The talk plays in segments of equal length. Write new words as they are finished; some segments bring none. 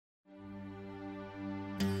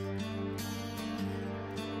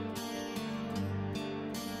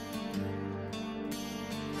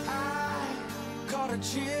a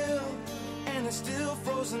chill, and it's still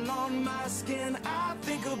frozen on my skin. I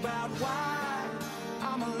think about why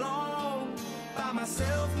I'm alone by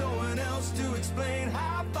myself, no one else to explain.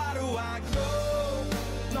 How far do I go?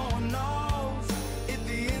 No one knows. If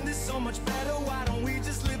the end is so much better, why don't we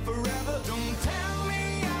just live forever? Don't tell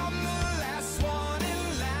me I'm the last one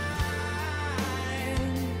in line.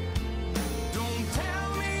 Don't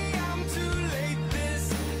tell me I'm too late this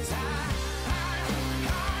time.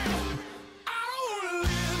 I don't wanna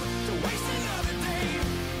live to waste another day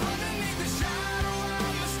underneath the shadow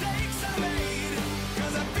of mistakes I made.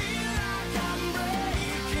 'Cause I feel like I'm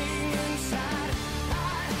breaking inside.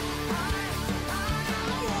 I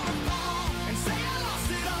don't wanna fall and say I lost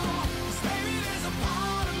it all. 'Cause maybe there's a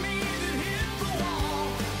part of me that hit the wall,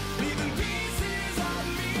 leaving pieces of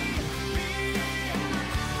me behind.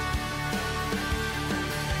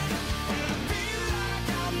 And I feel like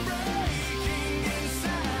I'm breaking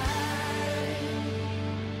inside.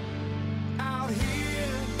 Out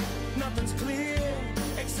here, nothing's clear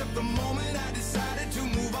except the moment I decided to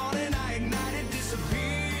move on, and I ignited,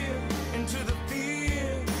 disappear into the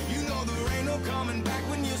fear. You know there ain't no coming back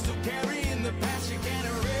when you're still carrying the past you can't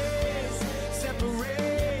erase.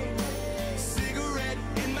 Separate, cigarette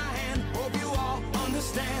in my hand, hope you all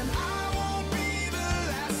understand. I won't be the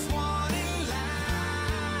last one in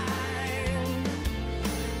line.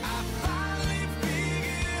 I finally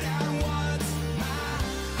figured out what's mine.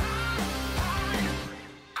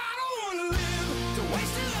 I don't wanna live to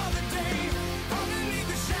waste another day underneath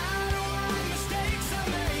the shadow of mistakes I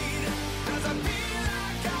made. 'Cause I feel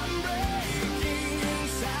like I'm breaking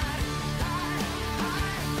inside. I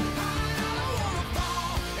don't wanna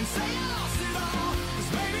fall and say I lost it all. 'Cause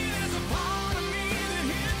maybe there's a part of me that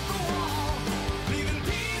hit the wall, leaving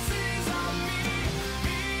pieces of me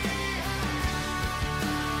behind.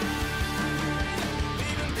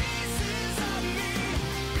 Leaving pieces of me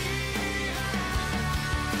behind.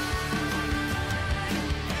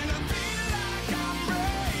 And I feel like I'm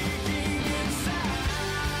breaking inside.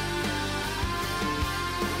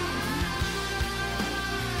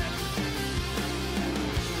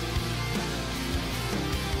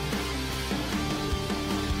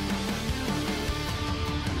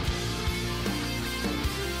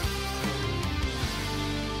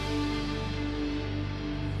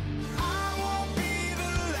 I won't be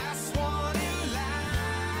the last one in line.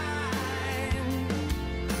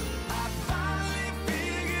 I finally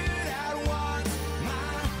figured out what's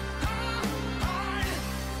mine.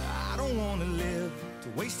 I don't wanna live to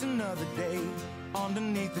waste another day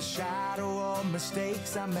underneath the shadow of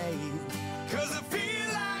mistakes I made. 'Cause I feel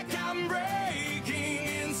like I'm breaking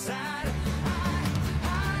inside.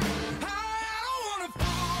 I don't wanna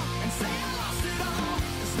fall and say I lost it all.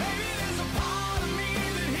 'Cause maybe there's a part of me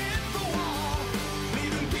that hit the wall,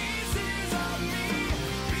 leaving pieces of me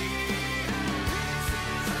behind.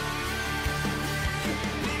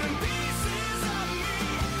 Leaving pieces of me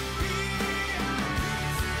behind.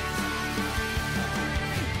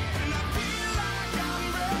 And I feel like I'm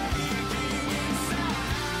breaking inside.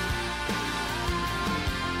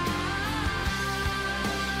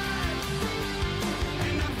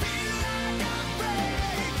 And I feel like I'm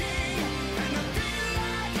breaking. And I feel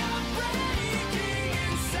like I'm breaking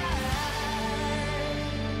inside.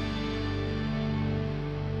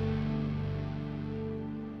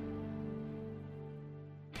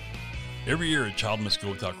 Every year, a child must go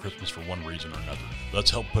without Christmas for one reason or another.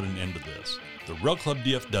 Let's help put an end to this. The Rail Club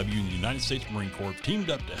DFW and the United States Marine Corps have teamed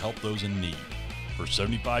up to help those in need. For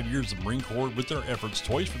 75 years, the Marine Corps, with their efforts,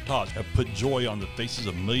 Toys for Tots have put joy on the faces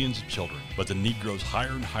of millions of children, but the need grows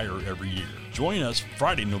higher and higher every year. Join us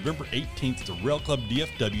Friday, November 18th at the Rail Club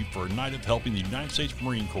DFW for a night of helping the United States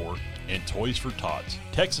Marine Corps and Toys for Tots.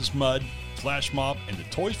 Texas Mud, Flash Mob, and the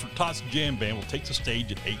Toys for Tots Jam Band will take the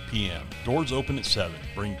stage at 8 p.m. Doors open at 7.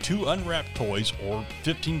 Bring 2 unwrapped toys or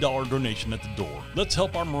 $15 donation at the door. Let's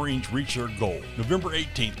help our Marines reach their goal. November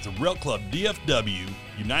 18th, the Rail Club DFW,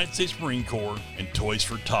 United States Marine Corps, and Toys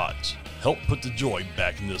for Tots. Help put the joy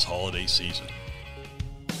back in this holiday season.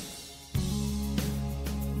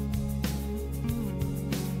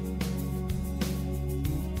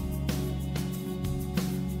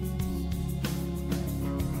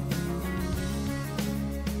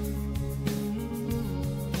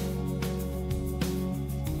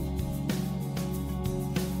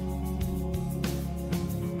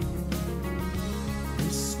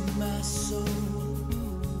 My soul,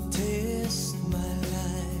 taste my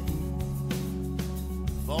life,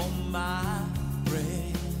 for my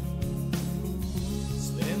breath,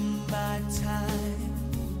 spend my time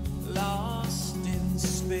lost in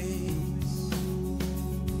space.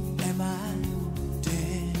 Am I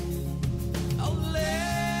dead? Oh, let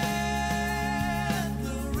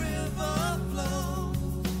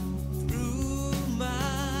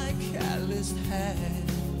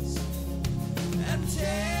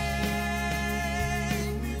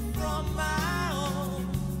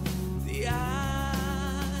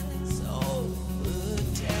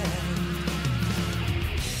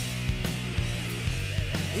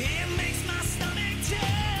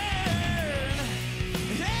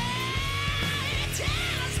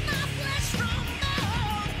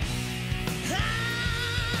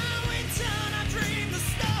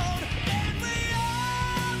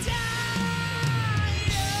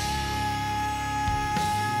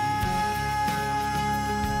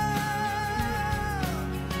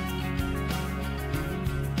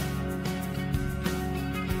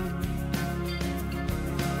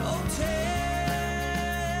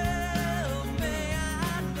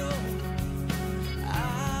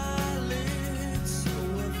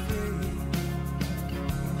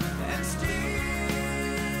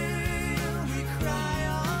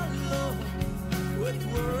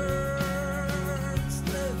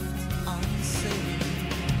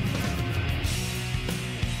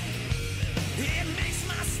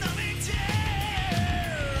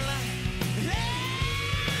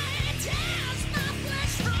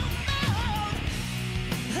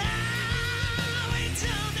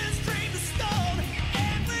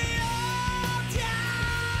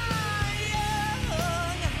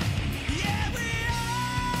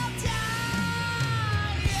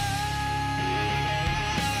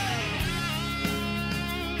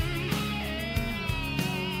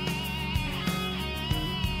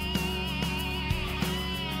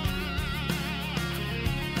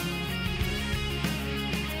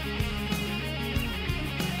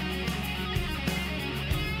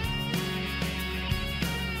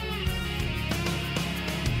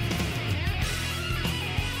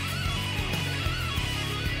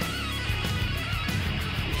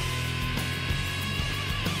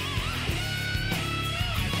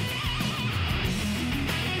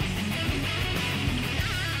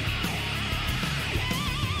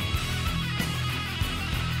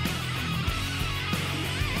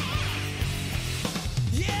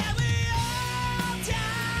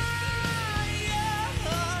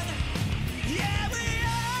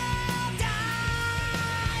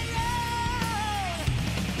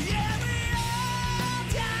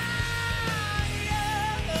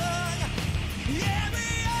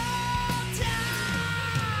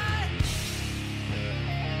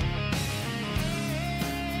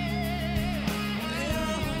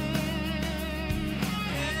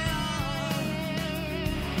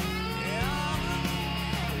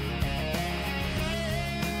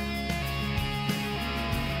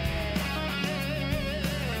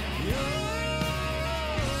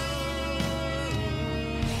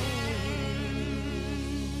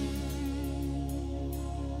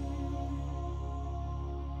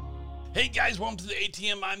Hey guys, welcome to the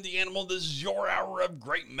ATM. I'm the Animal. This is your hour of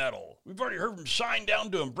great metal. We've already heard from Shine Down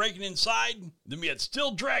doing Breaking Inside. Then we had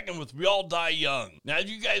Still Dragon with We All Die Young. Now,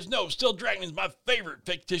 as you guys know, Still Dragon is my favorite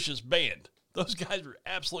fictitious band. Those guys are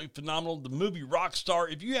absolutely phenomenal. The movie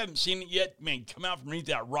Rockstar, if you haven't seen it yet, man, come out from underneath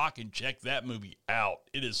that rock and check that movie out.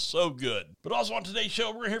 It is so good. But also on today's show,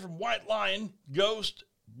 we're going to hear from White Lion, Ghost,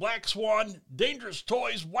 Black Swan, Dangerous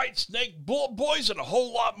Toys, White Snake, Bullet Boys, and a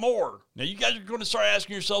whole lot more. Now, you guys are going to start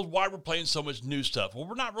asking yourselves why we're playing so much new stuff. Well,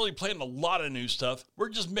 we're not really playing a lot of new stuff. We're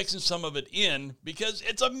just mixing some of it in because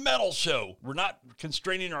it's a metal show. We're not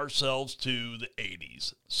constraining ourselves to the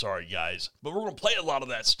 80s. Sorry, guys. But we're going to play a lot of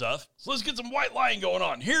that stuff. So let's get some White Lion going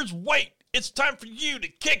on. Here's Wait. It's time for you to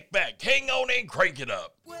kick back, hang on, and crank it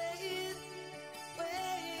up.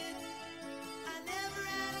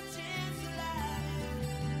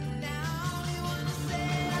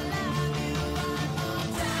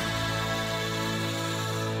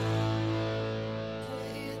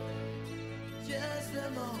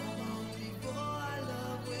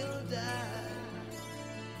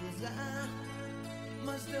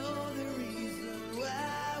 Must know the reason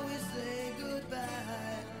why we say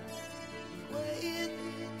goodbye. Wait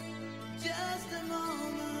just a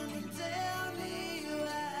moment and tell me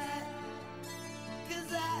why.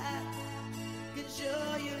 'Cause I can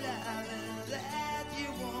show you love that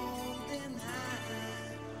you won't deny.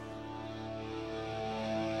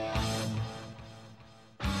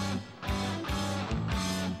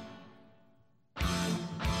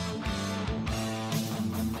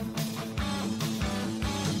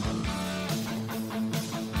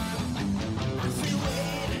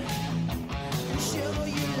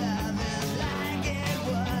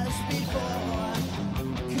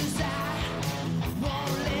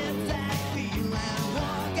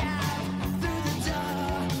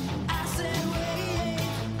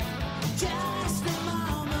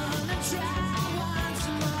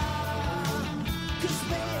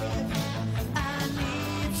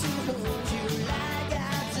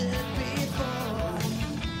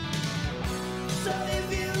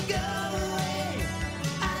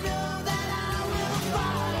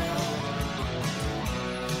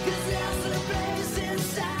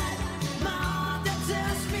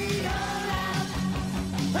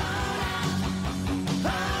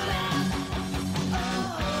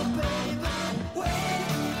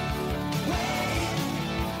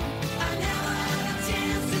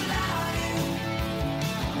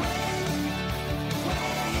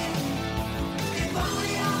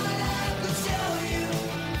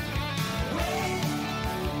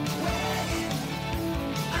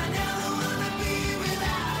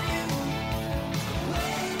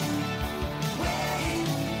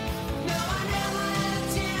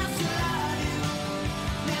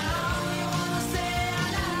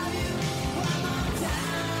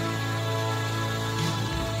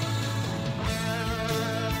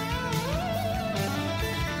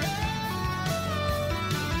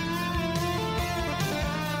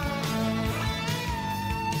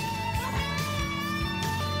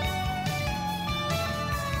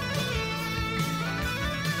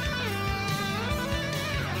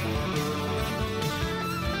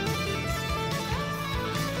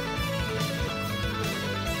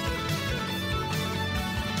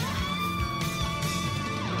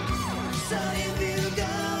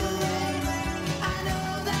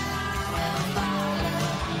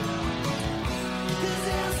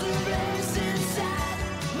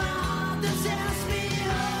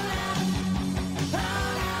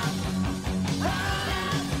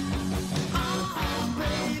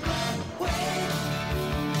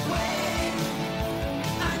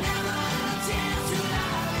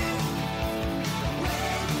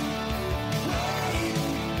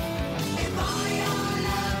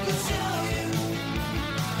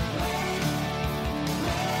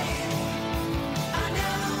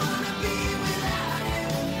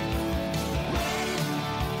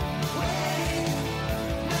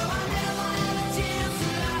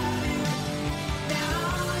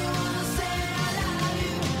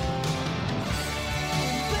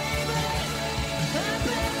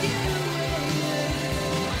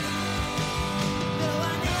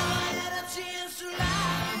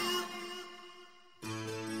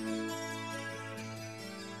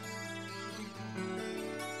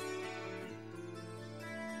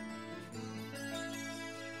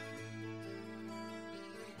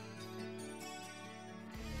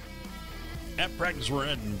 At practice, we're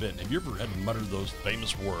at an event. Have you ever had to mutter those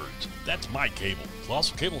famous words? That's my cable.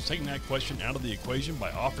 Colossal Cable's taking that question out of the equation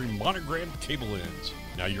by offering monogrammed cable ends.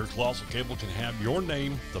 Now your Colossal Cable can have your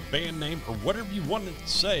name, the band name, or whatever you want it to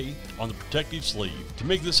say on the protective sleeve. To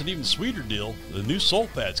make this an even sweeter deal, the new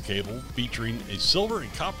Soulfats cable, featuring a silver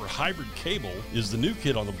and copper hybrid cable, is the new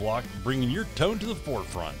kid on the block, bringing your tone to the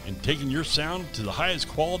forefront and taking your sound to the highest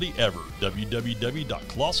quality ever.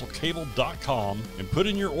 www.colossalcable.com and put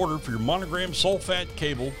in your order for your monogram Soulfat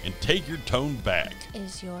cable and take your tone back.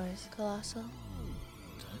 Is yours colossal? Don't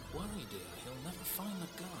worry, dear. He'll never find the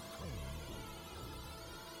gun.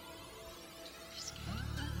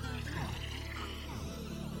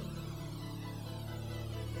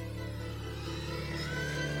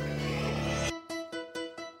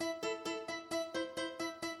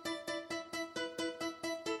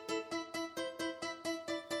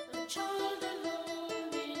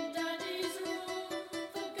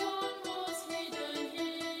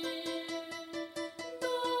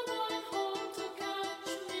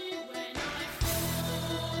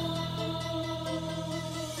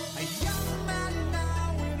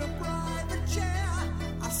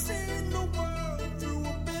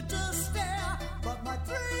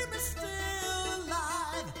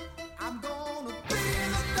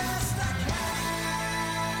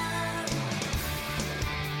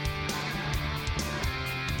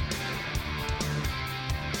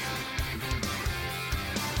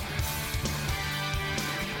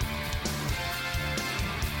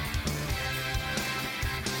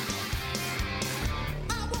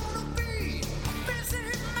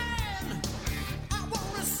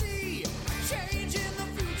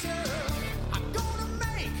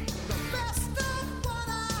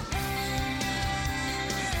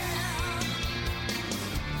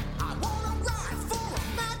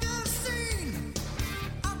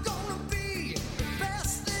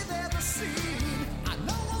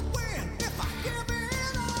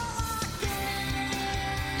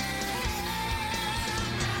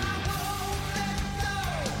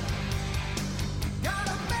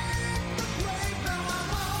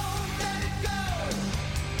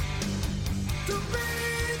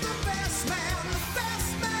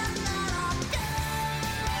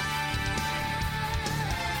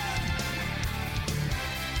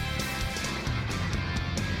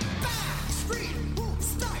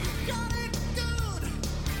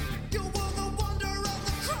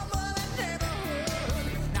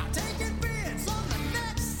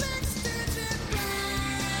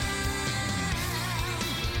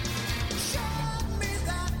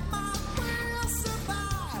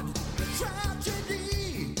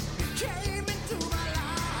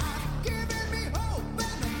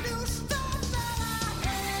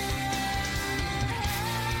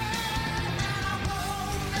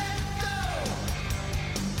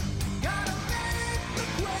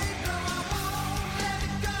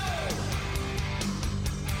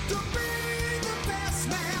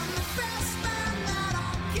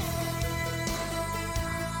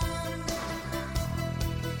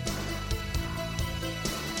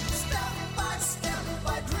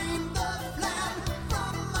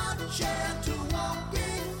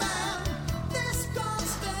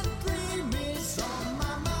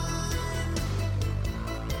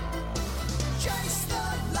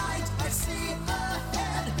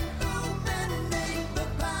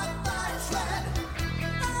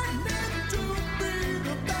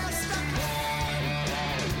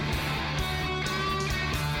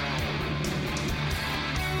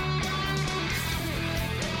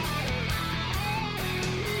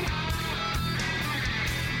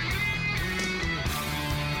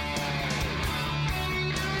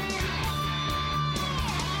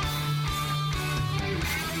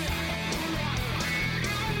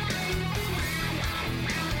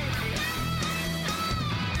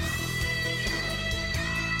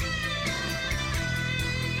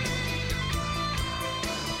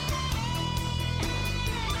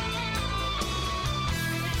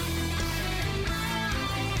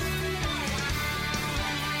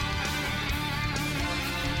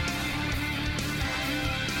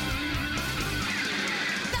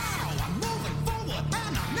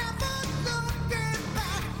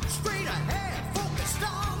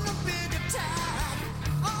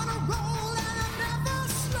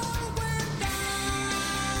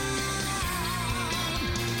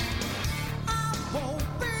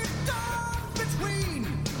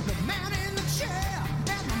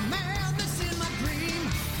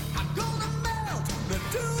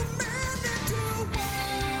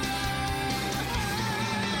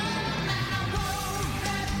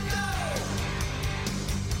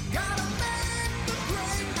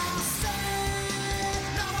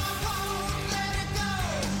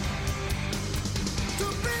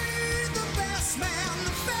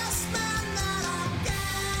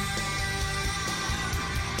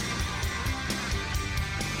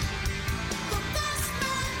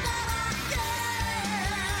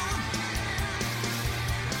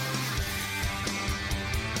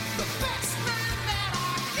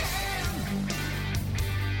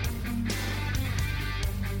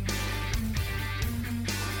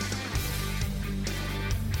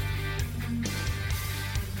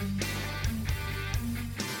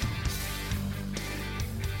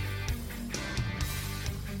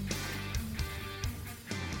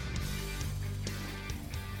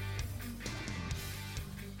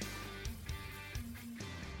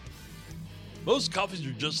 Most coffees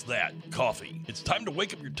are just that, coffee. It's time to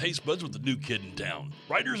wake up your taste buds with the new kid in town.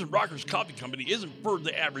 Writers and Rockers Coffee Company isn't for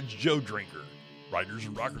the average Joe drinker. Writers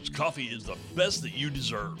and Rockers coffee is the best that you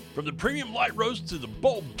deserve. From the premium light roast to the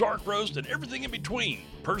bold dark roast and everything in between.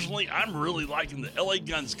 Personally, I'm really liking the LA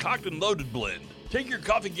Guns Cocked and Loaded blend. Take your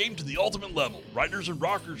coffee game to the ultimate level. Writers and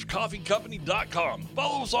Rockers Coffee Company.com.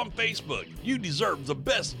 Follow us on Facebook. You deserve the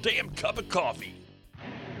best damn cup of coffee.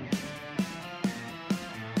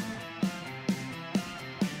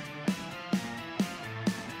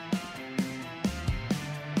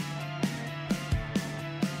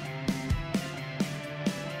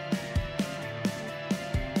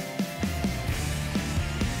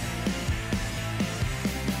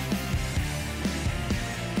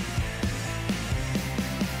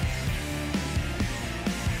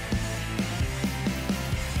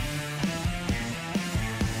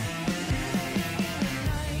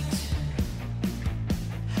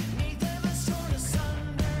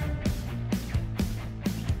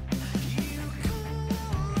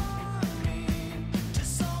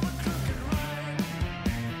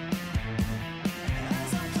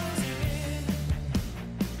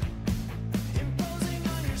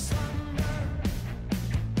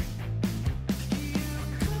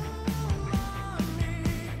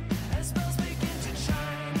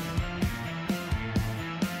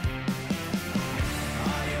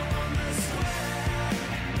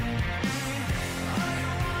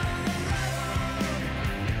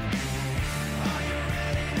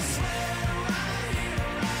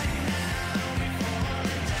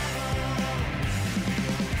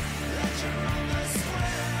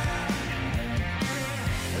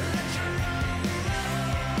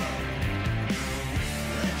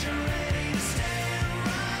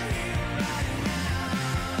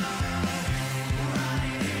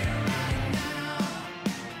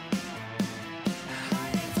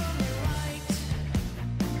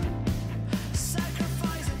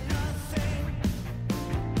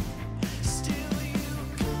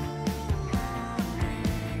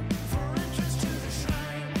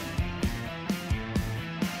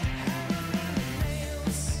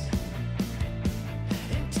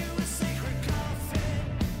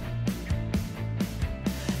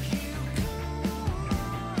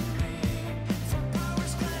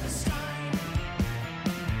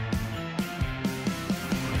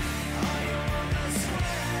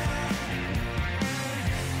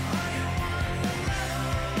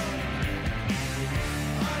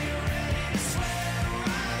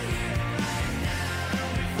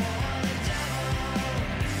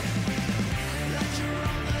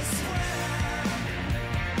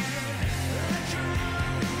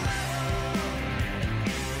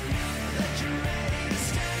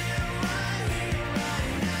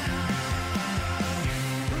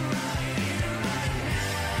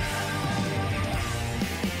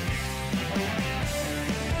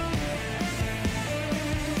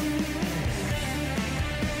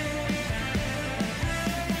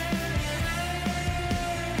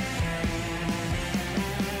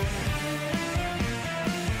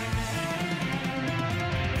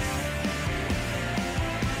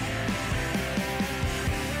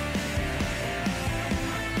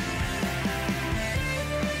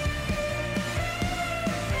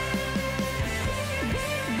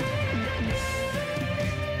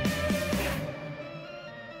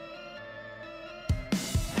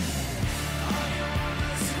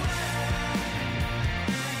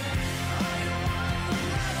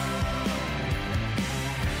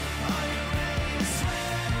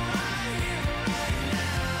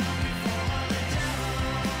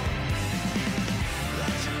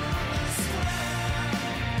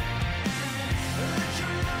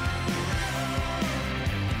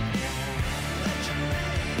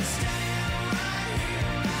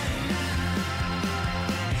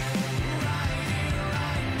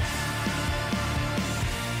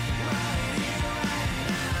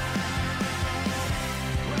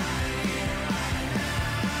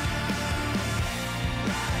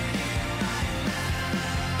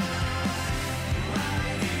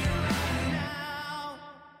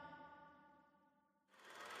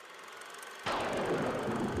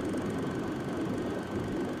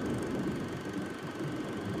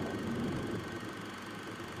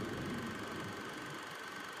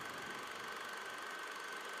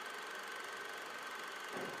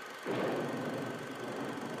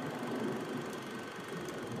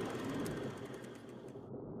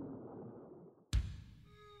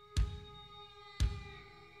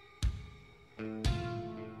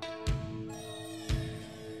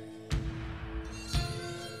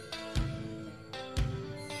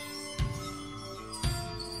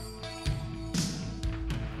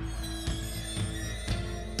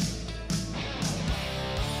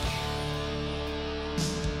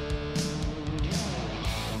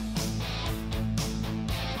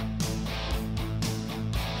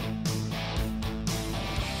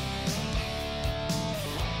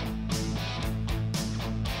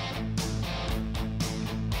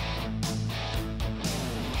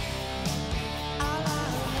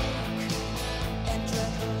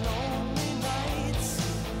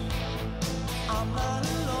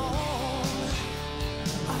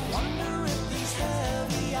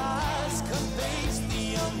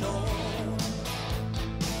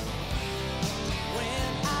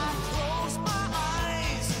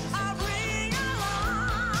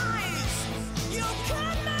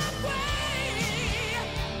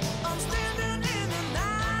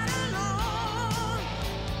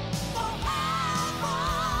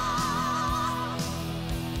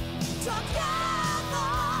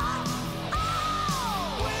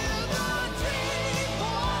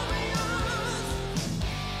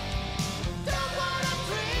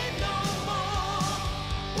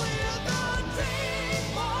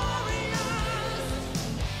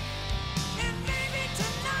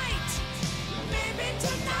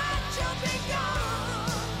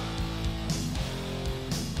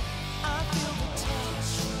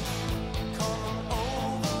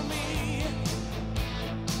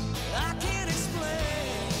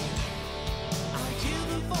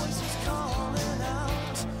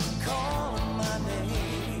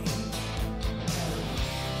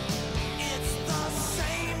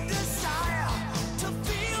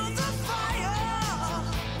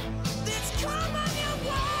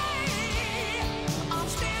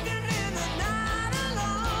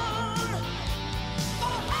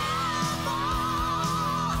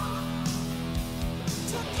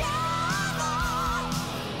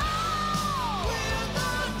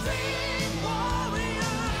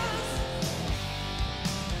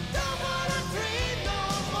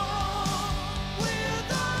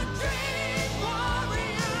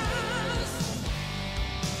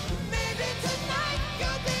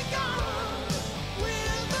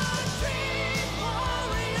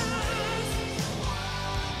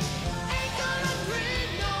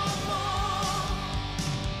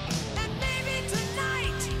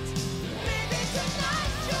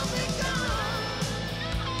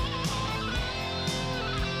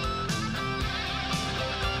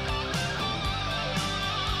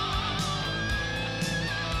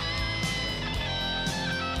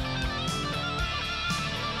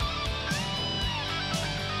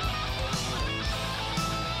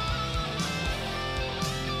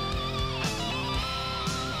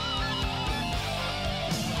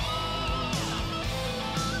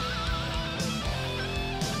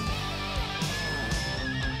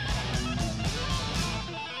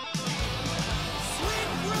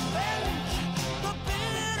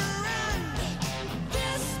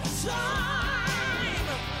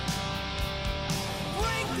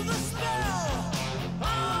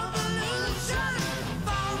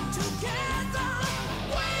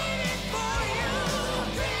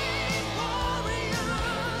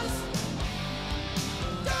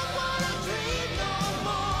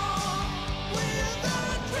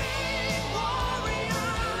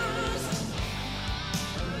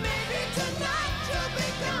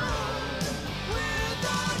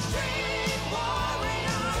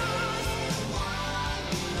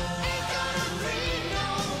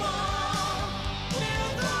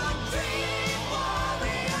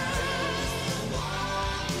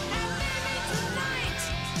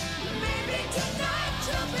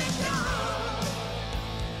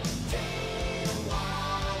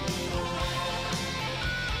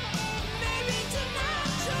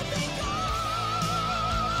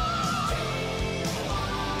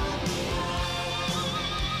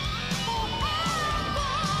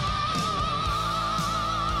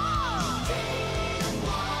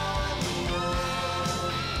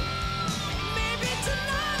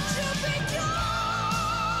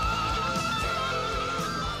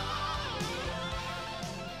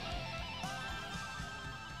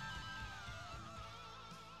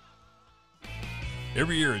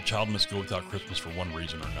 Every year, a child must go without Christmas for one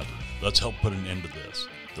reason or another. Let's help put an end to this.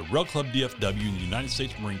 The Rail Club DFW and the United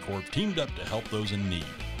States Marine Corps have teamed up to help those in need.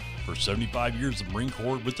 For 75 years, the Marine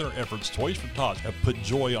Corps, with their efforts, Toys for Tots have put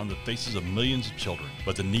joy on the faces of millions of children,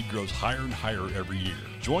 but the need grows higher and higher every year.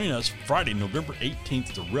 Join us Friday, November 18th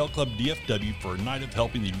at the Rail Club DFW for a night of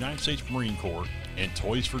helping the United States Marine Corps and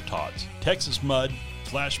Toys for Tots. Texas Mud,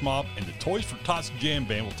 Flash Mob, and the Toys for Tots Jam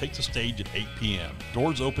Band will take the stage at 8 p.m.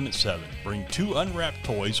 Doors open at 7. Bring 2 unwrapped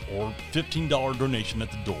toys or $15 donation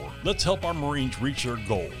at the door. Let's help our Marines reach their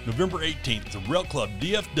goal. November 18th, the Rail Club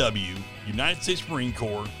DFW, United States Marine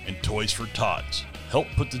Corps, and Toys for Tots. Help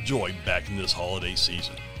put the joy back in this holiday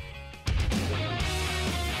season.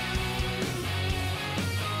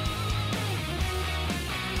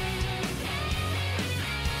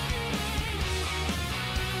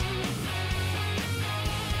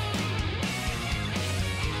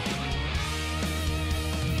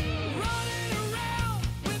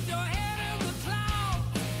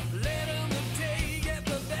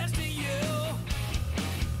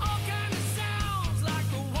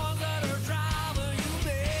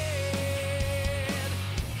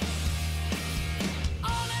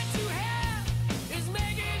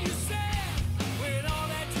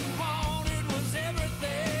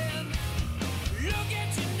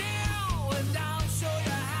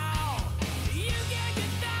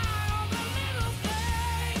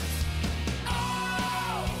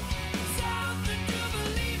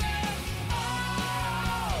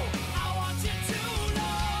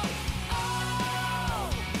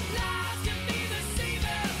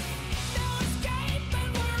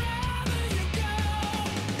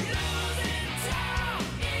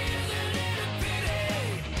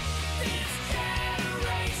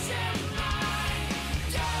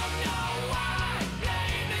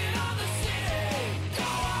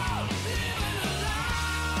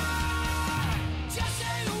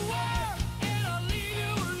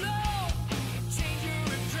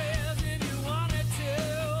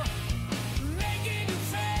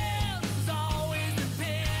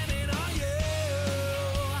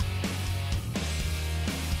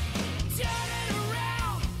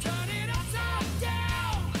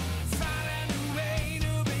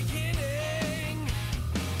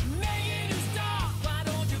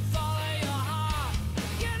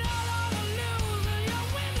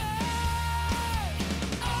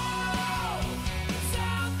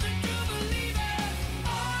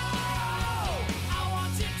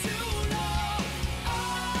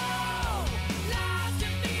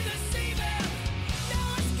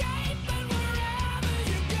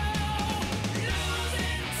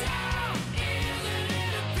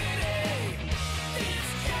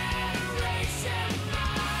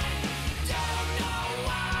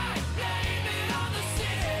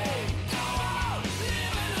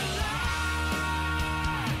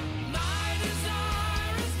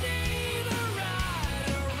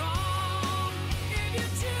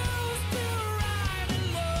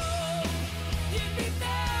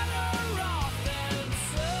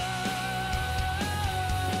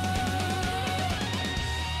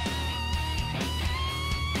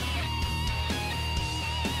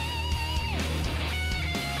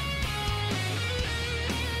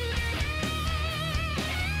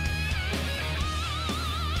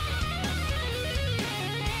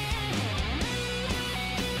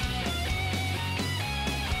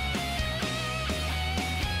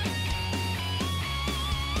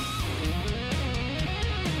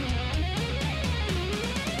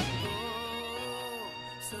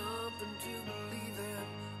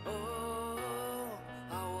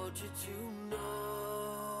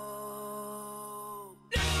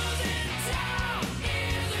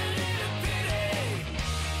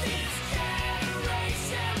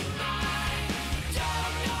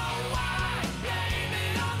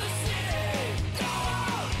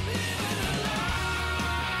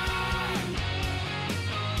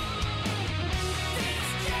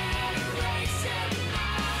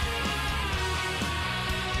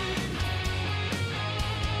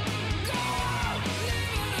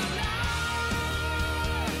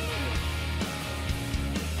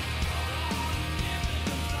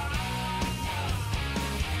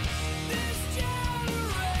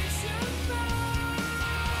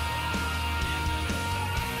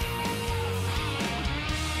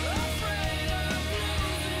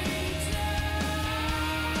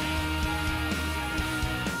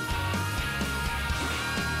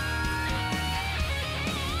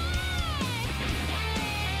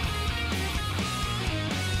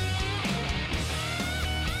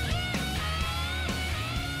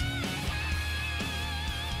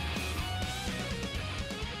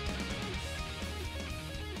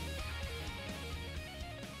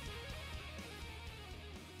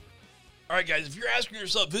 All right, guys, if you're asking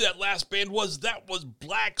yourself who that last band was, that was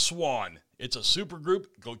Black Swan. It's a super group.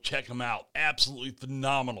 Go check them out. Absolutely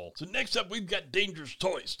phenomenal. So next up, we've got Dangerous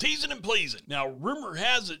Toys, Teasing and Pleasing. Now, rumor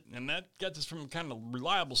has it, and that got this from a kind of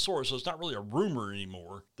reliable source, so it's not really a rumor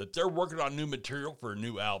anymore, that they're working on new material for a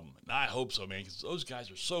new album. And I hope so, man, because those guys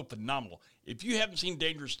are so phenomenal. If you haven't seen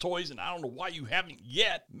Dangerous Toys, and I don't know why you haven't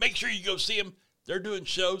yet, make sure you go see them. They're doing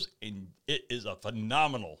shows, and it is a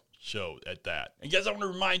phenomenal show at that. And guys, I want to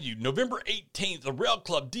remind you, November 18th, the Rail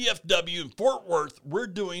Club DFW in Fort Worth, we're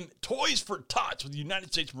doing Toys for Tots with the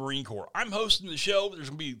United States Marine Corps. I'm hosting the show.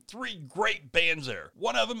 There's going to be 3 great bands there.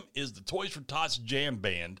 One of them is the Toys for Tots Jam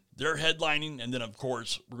Band. They're headlining, and then, of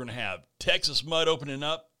course, we're going to have Texas Mud opening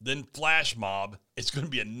up, then Flash Mob. It's going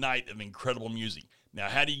to be a night of incredible music. Now,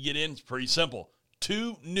 how do you get in? It's pretty simple.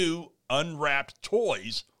 2 new unwrapped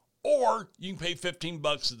toys, or you can pay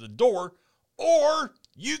 $15 at the door, or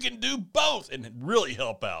you can do both and really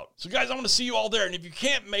help out. So guys, I want to see you all there. And if you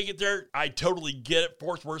can't make it there, I totally get it.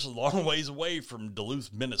 Fort Worth's a long ways away from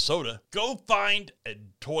Duluth, Minnesota. Go find a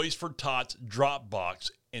Toys for Tots drop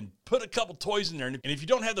box and put a couple toys in there. And if you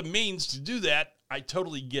don't have the means to do that, I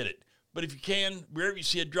totally get it. But if you can, wherever you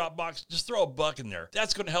see a drop box, just throw $1 in there.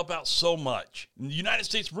 That's going to help out so much. And the United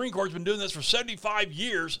States Marine Corps has been doing this for 75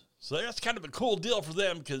 years. So that's kind of a cool deal for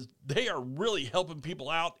them because they are really helping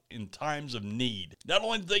people out in times of need. Not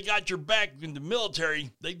only do they got your back in the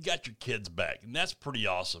military, they've got your kids' back, and that's pretty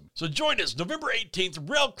awesome. So join us November 18th,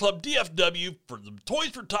 Rail Club DFW for the Toys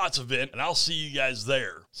for Tots event, and I'll see you guys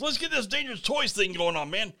there. So let's get this Dangerous Toys thing going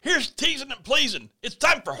on, man. Here's Teasing and Pleasing. It's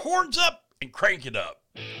time for Horns Up and Crank It Up.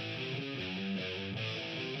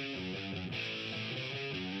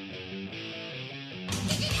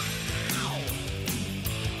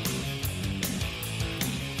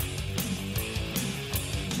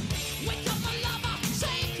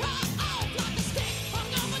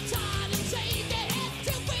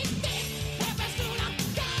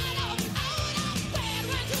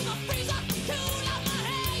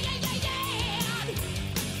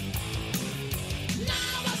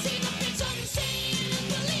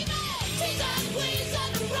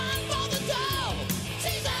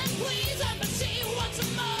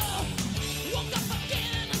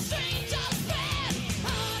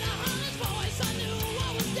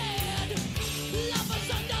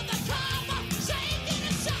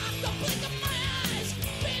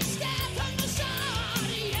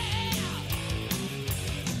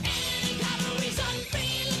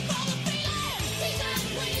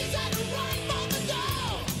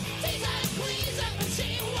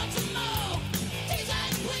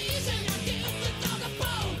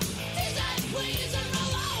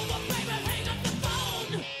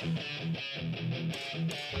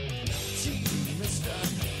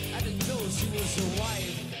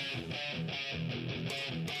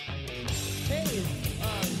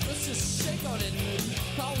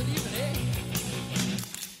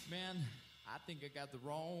 I think I got the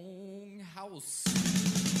wrong house.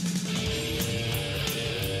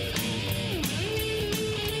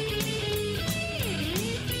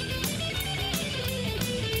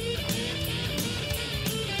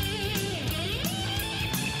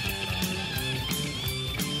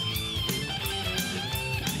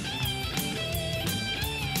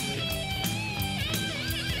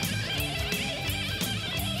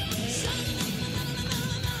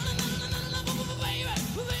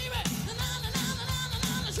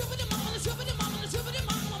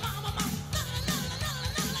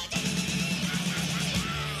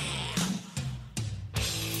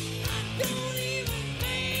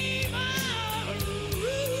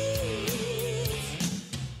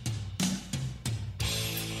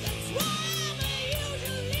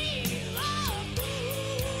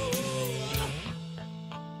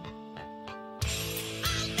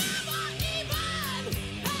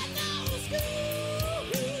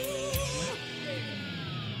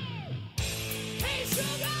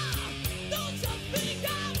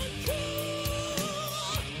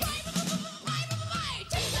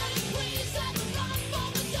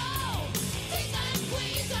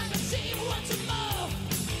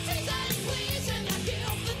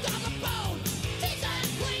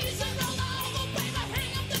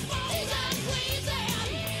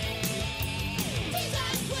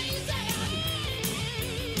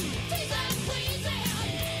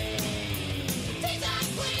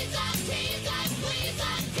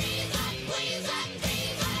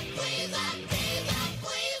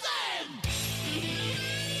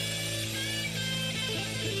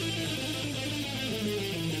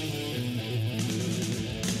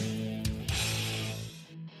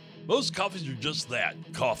 Most coffees are just that,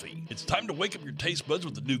 coffee. It's time to wake up your taste buds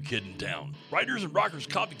with the new kid in town. Riders and Rockers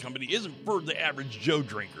Coffee Company isn't for the average Joe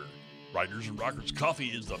drinker. Riders and Rockers coffee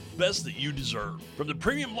is the best that you deserve. From the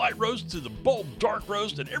premium light roast to the bold dark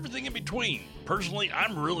roast and everything in between. Personally,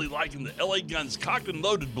 I'm really liking the LA Guns Cocked and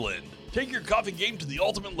Loaded blend. Take your coffee game to the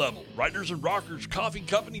ultimate level. Riders and Rockers Coffee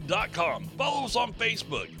Company.com. Follow us on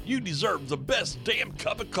Facebook. You deserve the best damn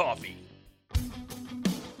cup of coffee.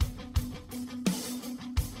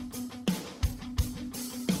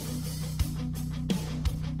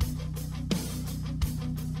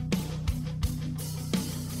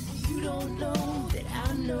 You don't know that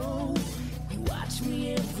I know. You watch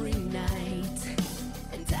me every night,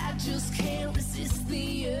 and I just can't resist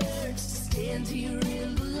the urge to stand here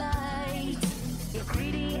in the light. Your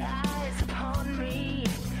greedy eyes upon me,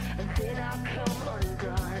 and then I come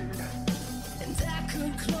undone. And I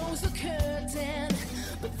could close the curtain,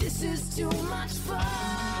 but this is too much fun.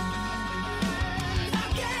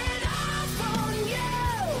 I get off on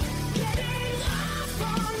you, getting off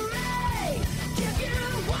on me. Give you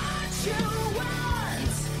what you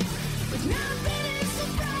want, but nothing is so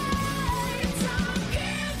right. It's all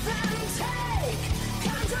give and take,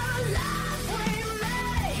 kind of life we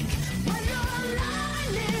make. When your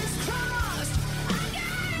line is crossed, I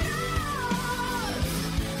get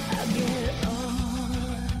off. I get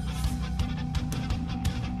off.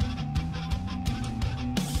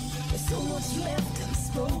 There's so much left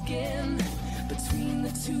unspoken between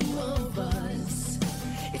the two of us.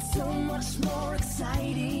 It's so much more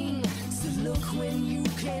exciting to look when you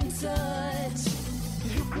can touch.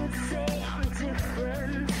 You could say I'm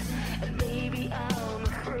different, and maybe I'm a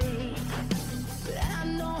freak, but I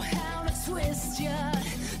know how to twist you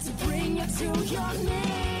to bring you to your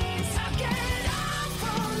knees. I get off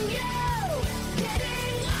on you,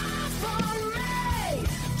 getting off on me.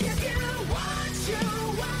 Give you what you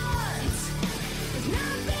want, but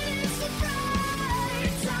nothing is so right.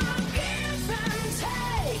 It's all give and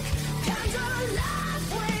take, kind of life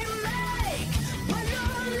we make. When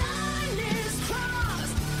your line is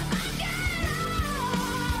crossed, I get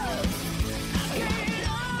off. I get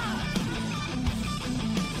off.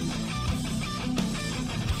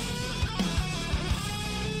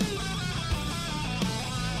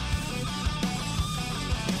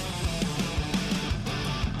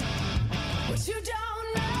 What you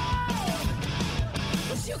don't know,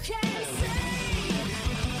 what you can't see,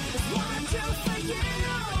 is what I do for you,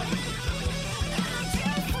 I do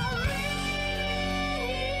for me.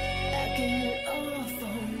 I get off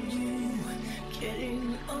on you, getting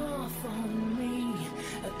off on me.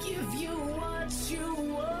 I give you what you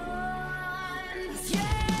want,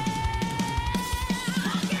 yeah. I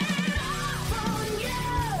get off on you,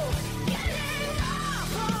 getting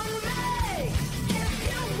off on me. Give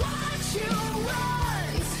you what you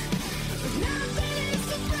want, but nothing is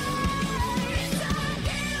so right. It's all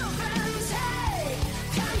give and take,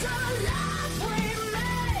 kind of life we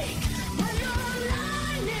make. When your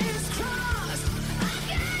line is crossed, I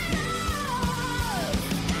get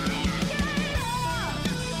off. I get off.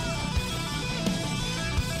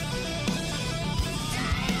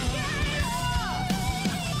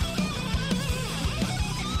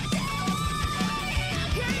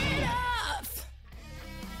 Get off.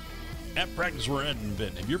 At Practice We're at an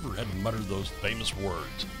event, have you ever had to mutter those famous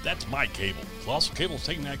words? That's my cable. Colossal Cable is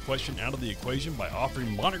taking that question out of the equation by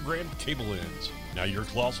offering monogrammed cable ends. Now your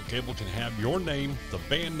Colossal Cable can have your name, the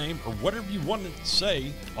band name, or whatever you want it to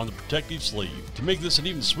say on the protective sleeve. To make this an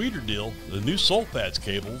even sweeter deal, the new Soulfats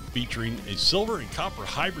cable, featuring a silver and copper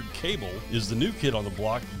hybrid cable, is the new kid on the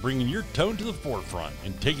block, bringing your tone to the forefront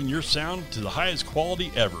and taking your sound to the highest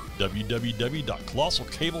quality ever.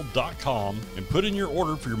 www.colossalcable.com and put in your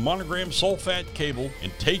order for your monogram Soulfat cable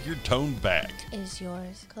and take your tone back. Is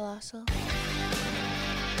yours colossal?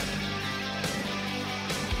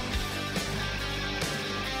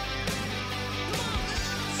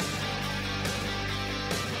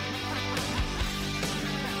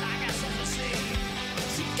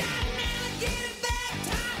 She got an alligator back,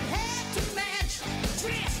 top hat to match,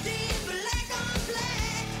 dressed in black on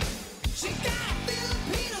black. She got a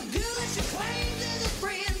Filipino girl she claims as a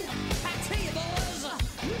friend. I tell you boys,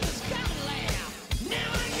 you just gotta laugh.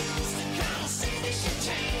 Now I used to call her Cindy, she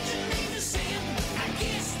changed her name to Cindy.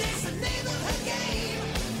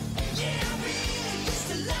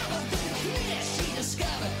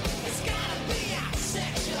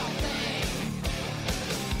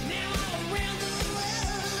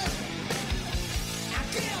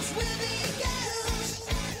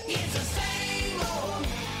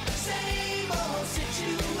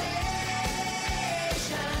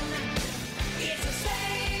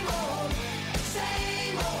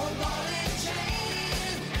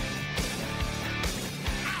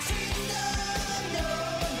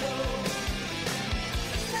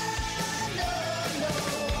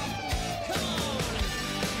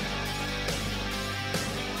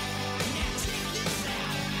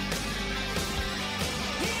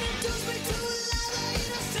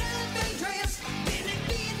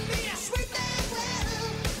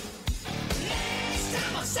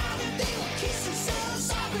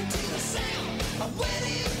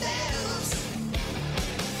 wedding bells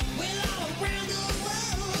will all around the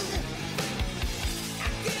world.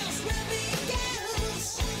 Our girls will be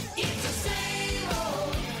girls. It's the same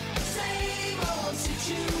old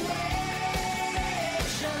situation.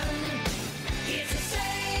 It's the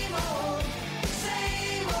same old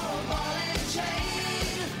ball and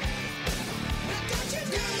chain. But don't you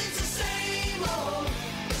know it's the same old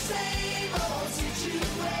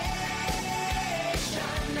situation?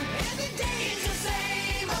 Every day it's the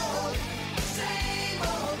same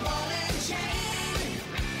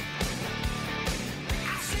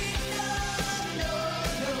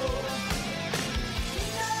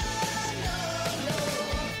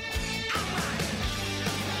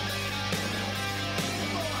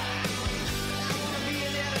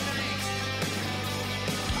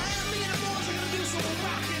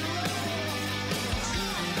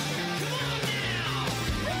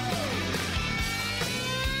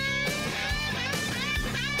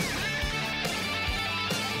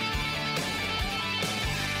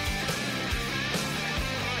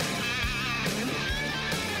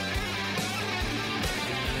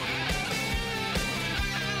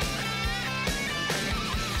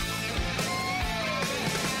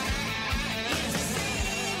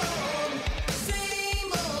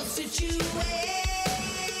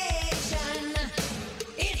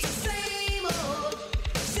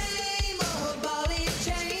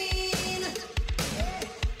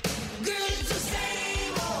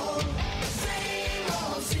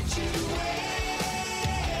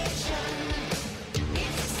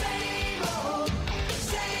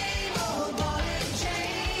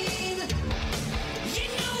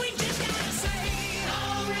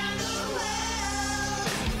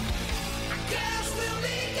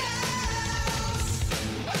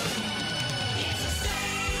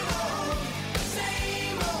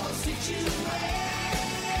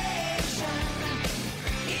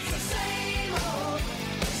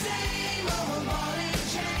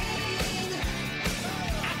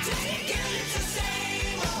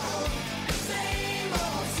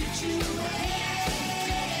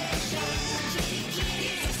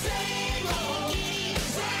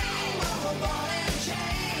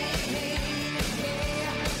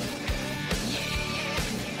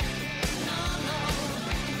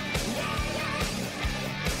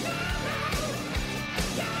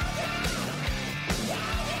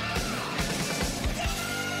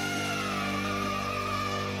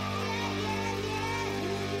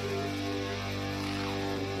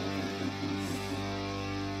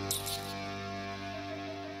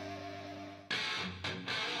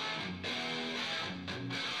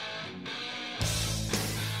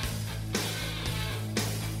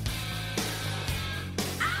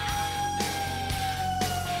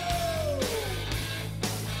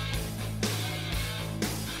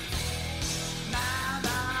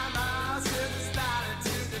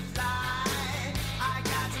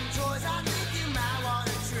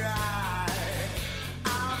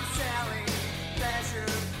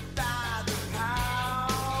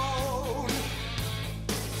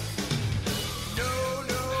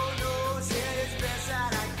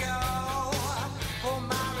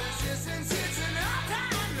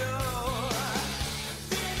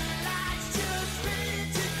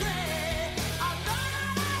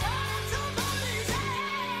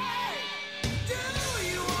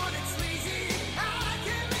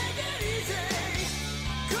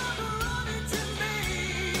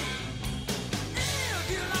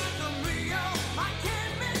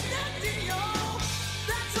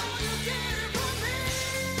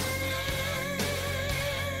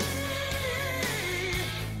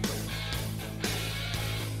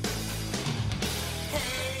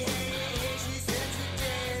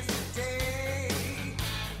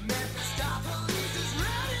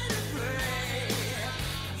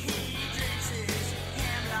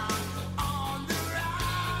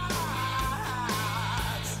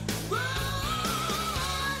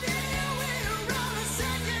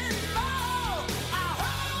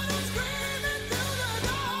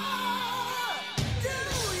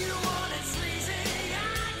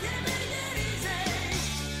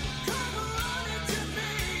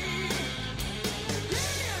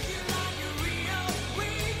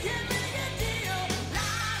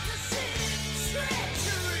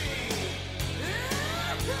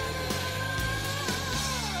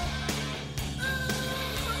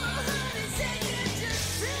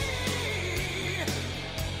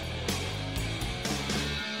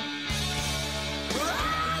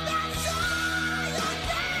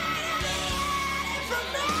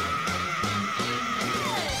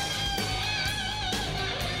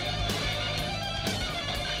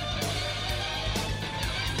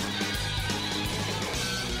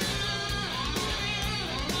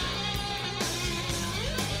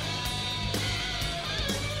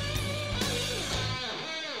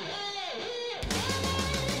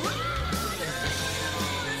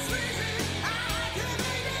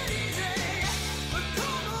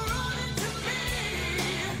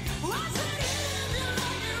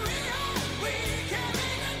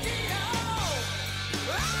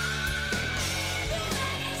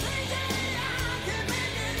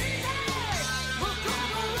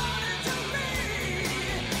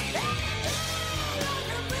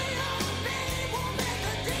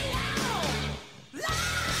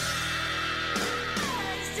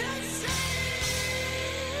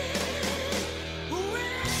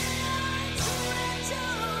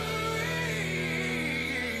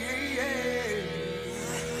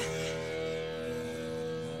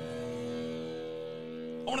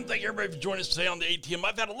thank everybody for joining us today on the ATM.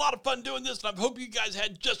 I've had a lot of fun doing this, and I hope you guys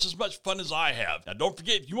had just as much fun as I have. Now, don't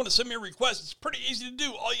forget, if you want to send me a request, it's pretty easy to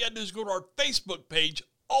do. All you got to do is go to our Facebook page,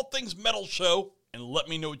 All Things Metal Show, and let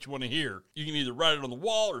me know what you want to hear. You can either write it on the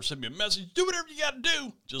wall or send me a message. Do whatever you got to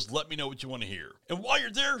do. Just let me know what you want to hear. And while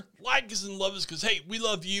you're there, like us and love us because, hey, we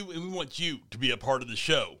love you and we want you to be a part of the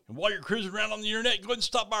show. And while you're cruising around on the internet, go ahead and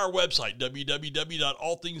stop by our website,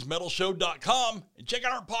 www.allthingsmetalshow.com, and check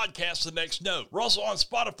out our podcast, The Next Note. We're also on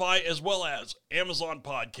Spotify as well as Amazon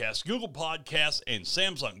Podcasts, Google Podcasts, and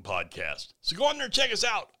Samsung Podcasts. So go on there and check us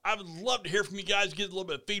out. I would love to hear from you guys, get a little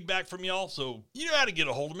bit of feedback from y'all. So you know how to get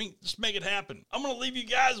a hold of me. Just make it happen. I'm going to leave you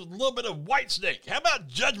guys with a little bit of Whitesnake. How about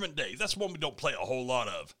Judgment Day? That's one we don't play a whole lot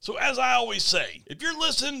of. So as I always say, if you're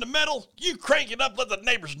listening to metal, you crank it up, let the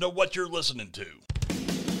neighbors know what you're listening to.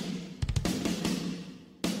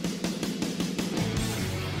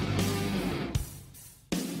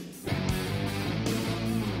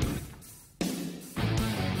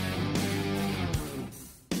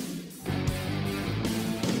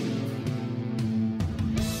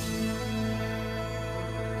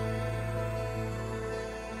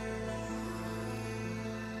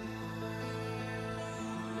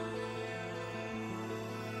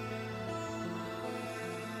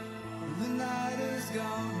 The night is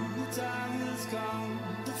gone, the time has come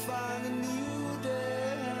to find a new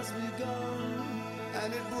day has begun,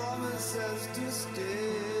 and it promises to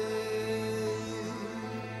stay,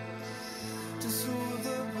 to soothe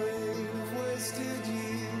the pain of wasted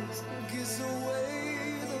years, kiss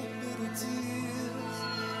away the bitter tears,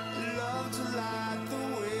 love to light the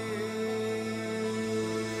way.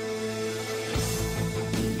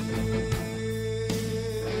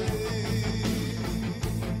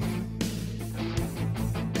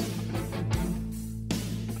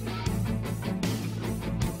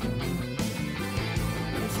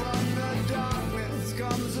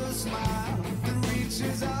 Comes a smile that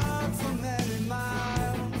reaches out for many miles.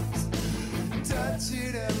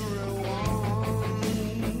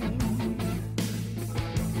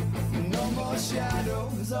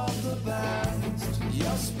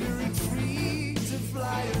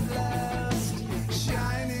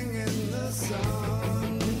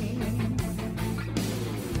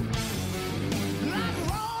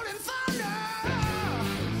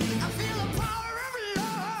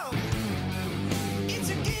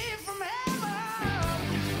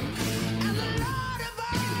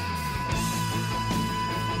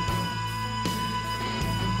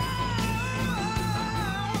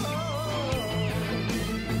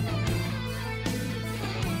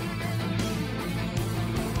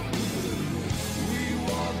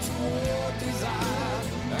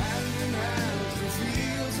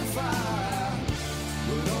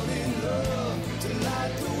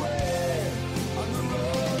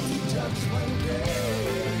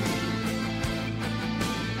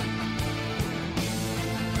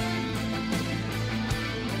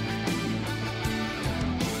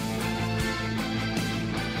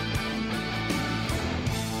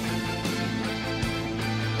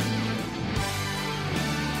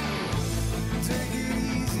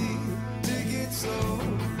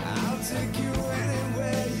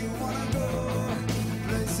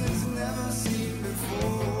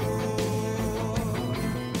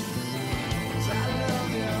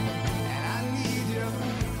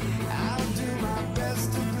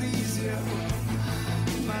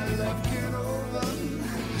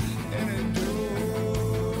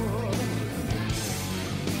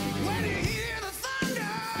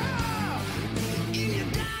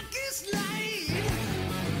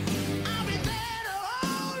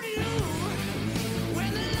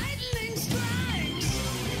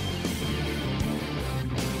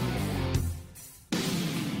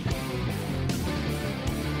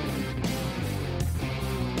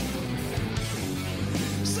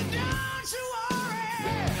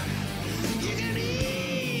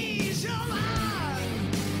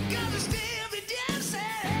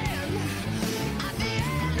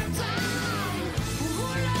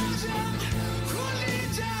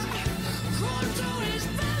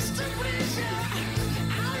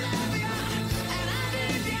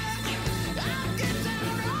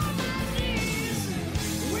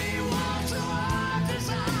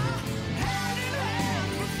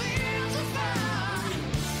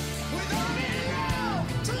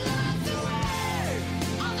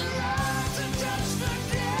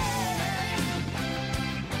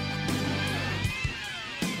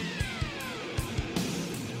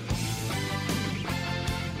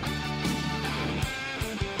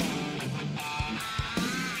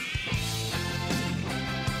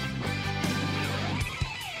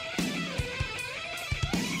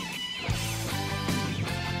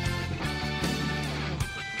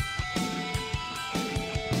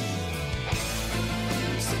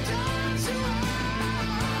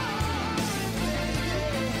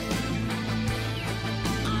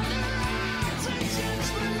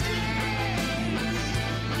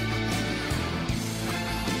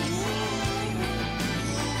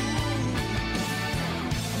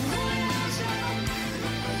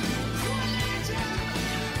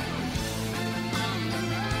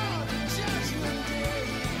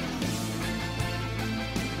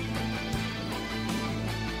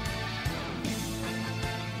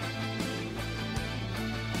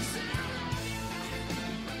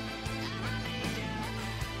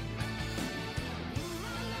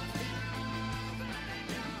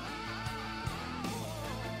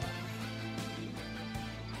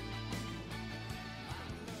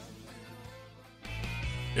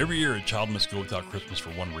 Every year, a child must go without Christmas for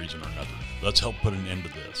one reason or another. Let's help put an end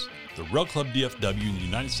to this. The Rail Club DFW and the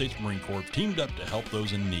United States Marine Corps have teamed up to help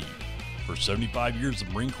those in need. For 75 years, the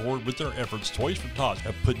Marine Corps, with their efforts, Toys for Tots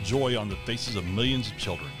have put joy on the faces of millions of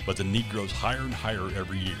children, but the need grows higher and higher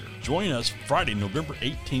every year. Join us Friday, November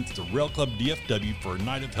 18th at the Rail Club DFW for a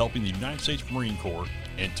night of helping the United States Marine Corps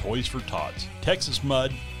and Toys for Tots. Texas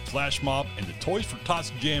Mud, Flash Mob, and the Toys for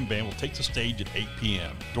Tots Jam Band will take the stage at 8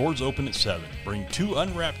 p.m. Doors open at 7. Bring 2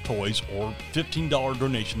 unwrapped toys or $15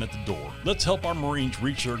 donation at the door. Let's help our Marines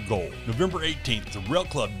reach their goal. November 18th, the Rail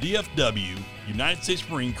Club DFW, United States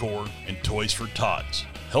Marine Corps, and Toys for Tots.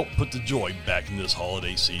 Help put the joy back in this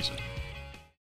holiday season.